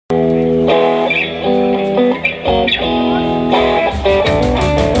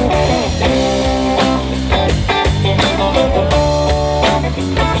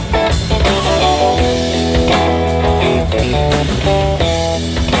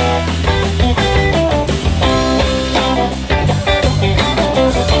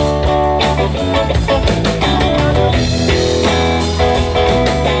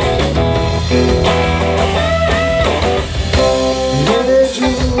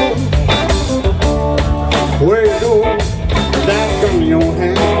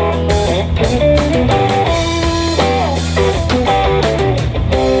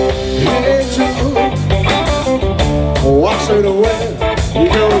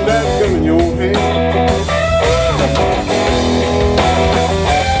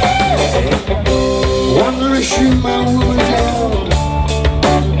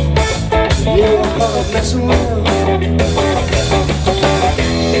mess around.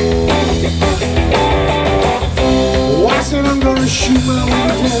 Oh, I said I'm gonna shoot my way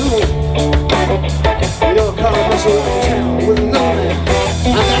down. You know, car mess around town with another man.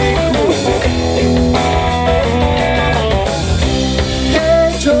 That ain't cool.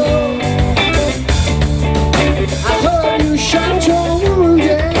 Hey Joe, I heard you shot your woman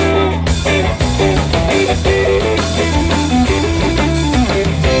down.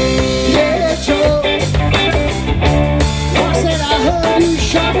 Yeah, Joe, I said I heard you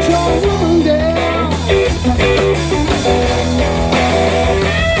shot your woman down.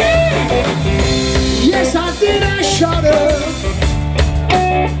 Yes, I did, I shot her.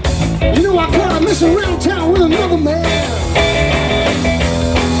 You know I caught her messing around town with another man.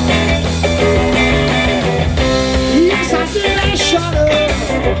 Yes, I did, I shot her.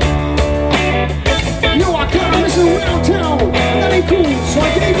 You know I caught her messing around town. That ain't cool, so I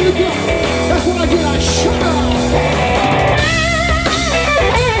gave her the gun. That's what I did, I shot her.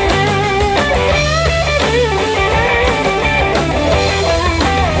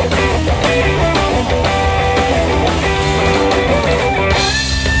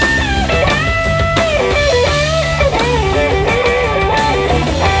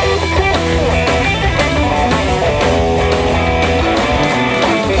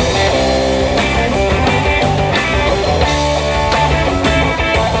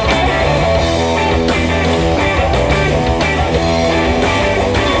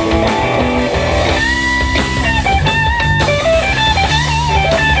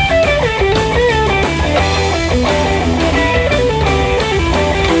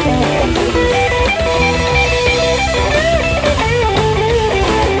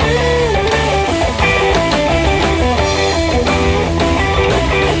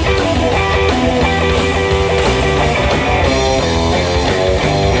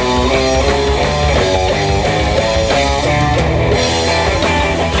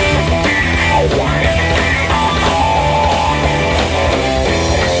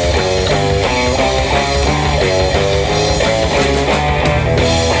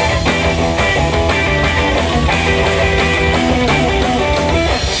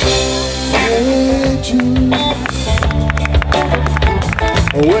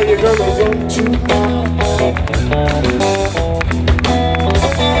 Where you gonna go to now?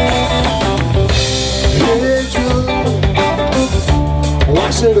 Hey Joe,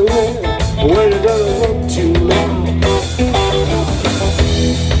 I said where you gonna go to now?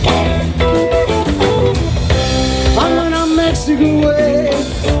 I'm on a Mexico way.